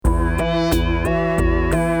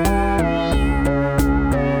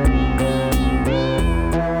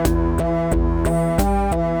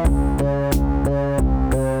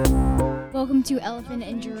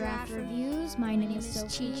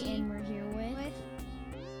Chi-Chi, and we're here with.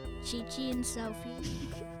 Chi-Chi and Sophie.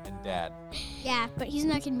 And Dad. Yeah, but he's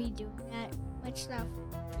not going to be doing that much stuff.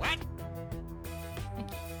 What?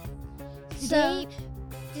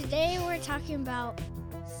 Today we're talking about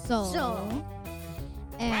Soul.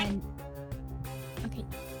 And okay,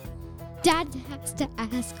 Dad has to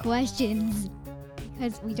ask questions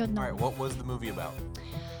because we don't know. All right, what was the movie about?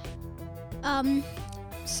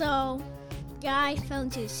 So guy fell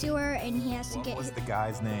into the sewer and he has to What get was the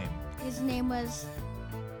guy's name? his name was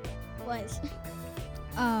I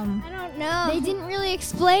Um, don't know. they didn't really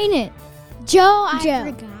explain it. Joe, I Joe.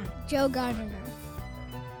 forgot. Joe Gardner.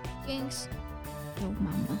 Jinx. Oh,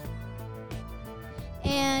 Mama.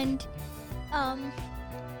 And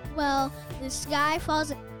well, this guy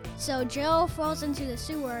falls. So Joe falls into the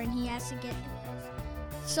sewer and he has to get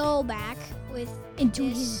his soul back with Into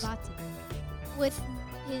this- his body. with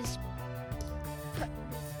his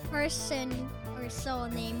person or soul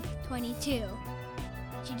named 22.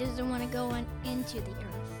 She doesn't want to go into the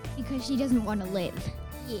earth. Because she doesn't want to live.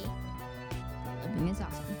 Yeah. Living is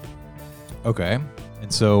awesome. Okay.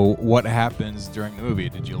 And so what happens during the movie?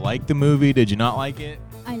 Did you like the movie? Did you not like it?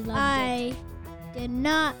 I loved it. I did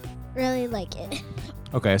not really like it.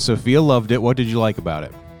 Okay, Sophia loved it. What did you like about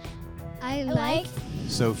it? I like.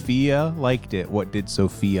 Sophia liked it. What did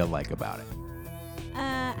Sophia like about it?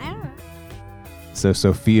 I don't know. So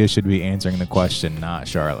Sophia should be answering the question, not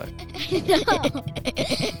Charlotte.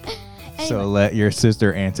 So let your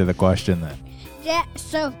sister answer the question then. Yeah.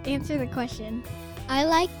 So answer the question.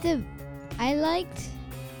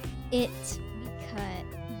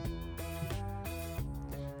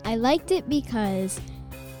 I liked it because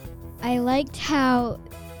I liked how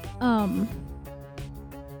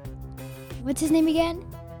what's his name again?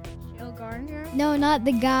 Joe Gardner. No, not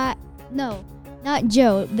the guy. No, not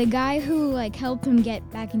Joe. The guy who like helped him get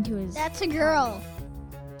back into his. That's a girl.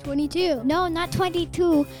 22. No, not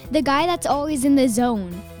 22. The guy that's always in the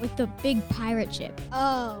zone with the big pirate ship.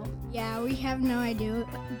 Oh, yeah. We have no idea.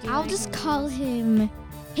 I'll just call him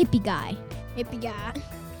Hippie Guy. hippie guy.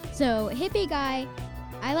 So, Hippie Guy,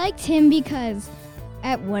 I liked him because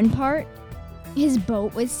at one part his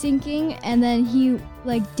boat was sinking and then he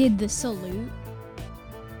like did the salute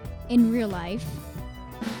in real life.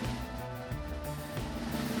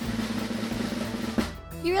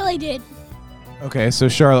 He really did. Okay, so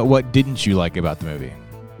Charlotte, what didn't you like about the movie?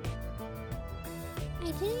 I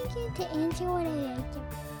didn't get to answer what I liked.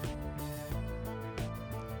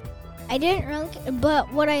 I didn't really,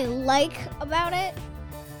 but what I like about it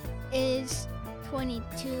is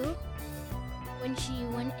 22 when she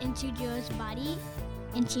went into Joe's body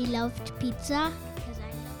and she loved pizza because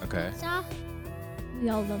I love Okay. pizza. We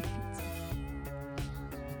all love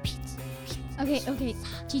pizza. Okay,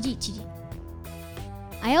 Gigi.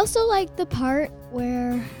 I also like the part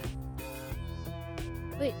where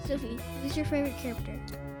Wait, Sophie, who's your favorite character?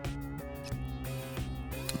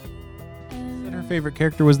 And her favorite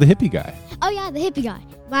character was the hippie guy. oh yeah, the hippie guy.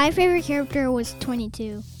 My favorite character was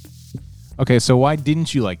 22. Okay, so why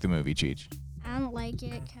didn't you like the movie, Cheech? I don't like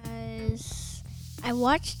it because I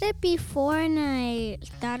watched it before and I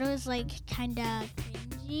thought it was like kind of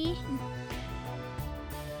cringy.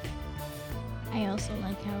 I also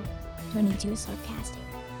like how 22 is sarcastic.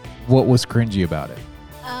 What was cringy about it?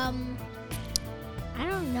 I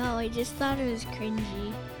don't know. I just thought it was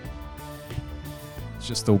cringy. It's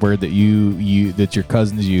just the word that you that your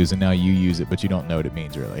cousins use, and now you use it, but you don't know what it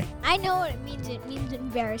means, really. I know what it means. It means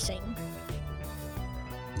embarrassing.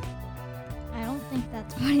 I don't think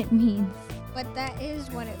that's what it means. But that is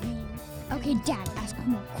what it means. Okay, Dad, ask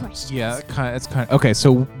more questions. Yeah, it's kind of okay.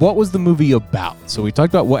 So, what was the movie about? So, we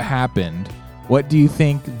talked about what happened. What do you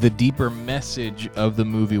think the deeper message of the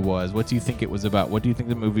movie was? What do you think it was about? What do you think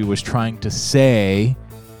the movie was trying to say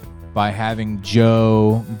by having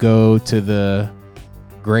Joe go to the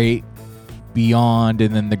great beyond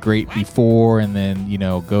and then the great before and then,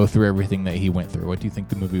 go through everything that he went through? What do you think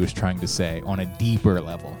the movie was trying to say on a deeper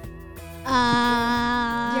level?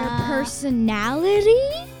 Your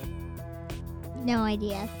personality? No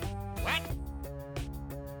idea.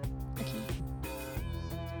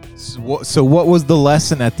 So what was the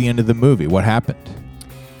lesson at the end of the movie? What happened?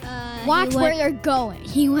 Watch where you're going.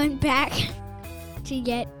 He went back to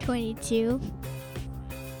get 22,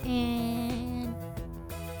 and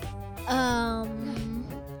I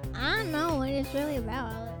don't know what it's really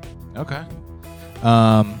about. Okay.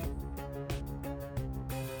 All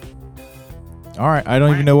right. I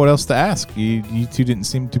don't even know what else to ask. You two didn't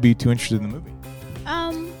seem to be too interested in the movie.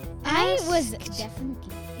 I was asked-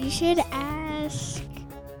 definitely. You should ask.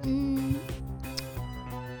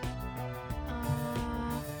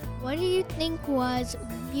 What do you think was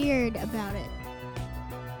weird about it?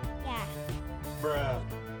 Yeah. What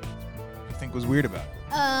do you think was weird about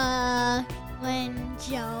it? When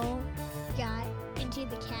Joe got into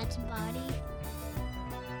the cat's body.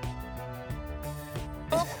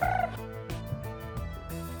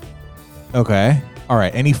 Okay. All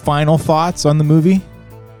right. Any final thoughts on the movie?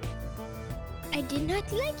 I did not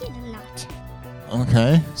like it a lot.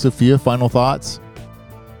 Okay. Sophia, final thoughts?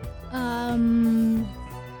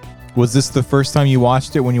 Was this the first time you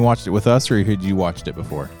watched it when you watched it with us, or had you watched it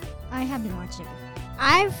before? I haven't watched it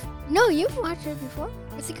before. No, you've watched it before.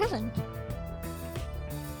 It's a cousin.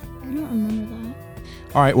 I don't remember that.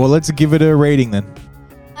 All right. Well, let's give it a rating then.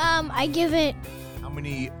 I give it. How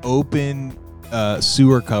many open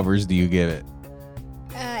sewer covers do you give it?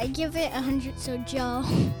 I give it 100 so Joe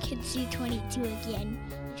can see 22 again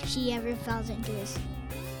if she ever falls into a sea.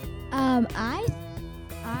 I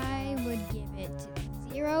would give it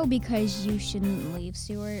 0 because you shouldn't leave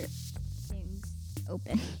sewer things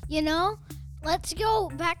open. You know, let's go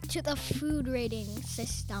back to the food rating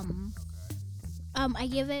system. I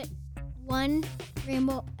give it 1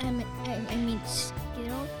 rainbow.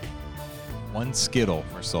 Skittle. 1 Skittle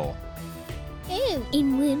for Soul. Ew,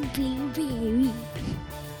 in 1 blueberry.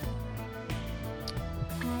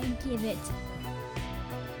 I give it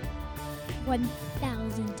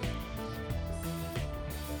 1,000.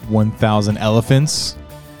 1,000 elephants.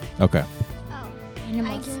 Okay. Oh, I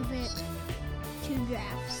Animals. give it 2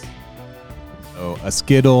 giraffes. So a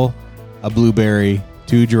Skittle, a blueberry,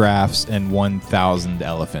 2 giraffes, and 1,000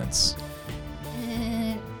 elephants.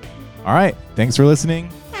 All right. Thanks for listening.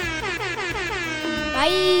 Bye.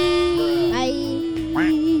 Bye.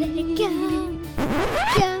 Let it go.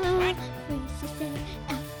 Go.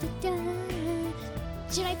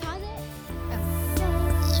 Should I pause?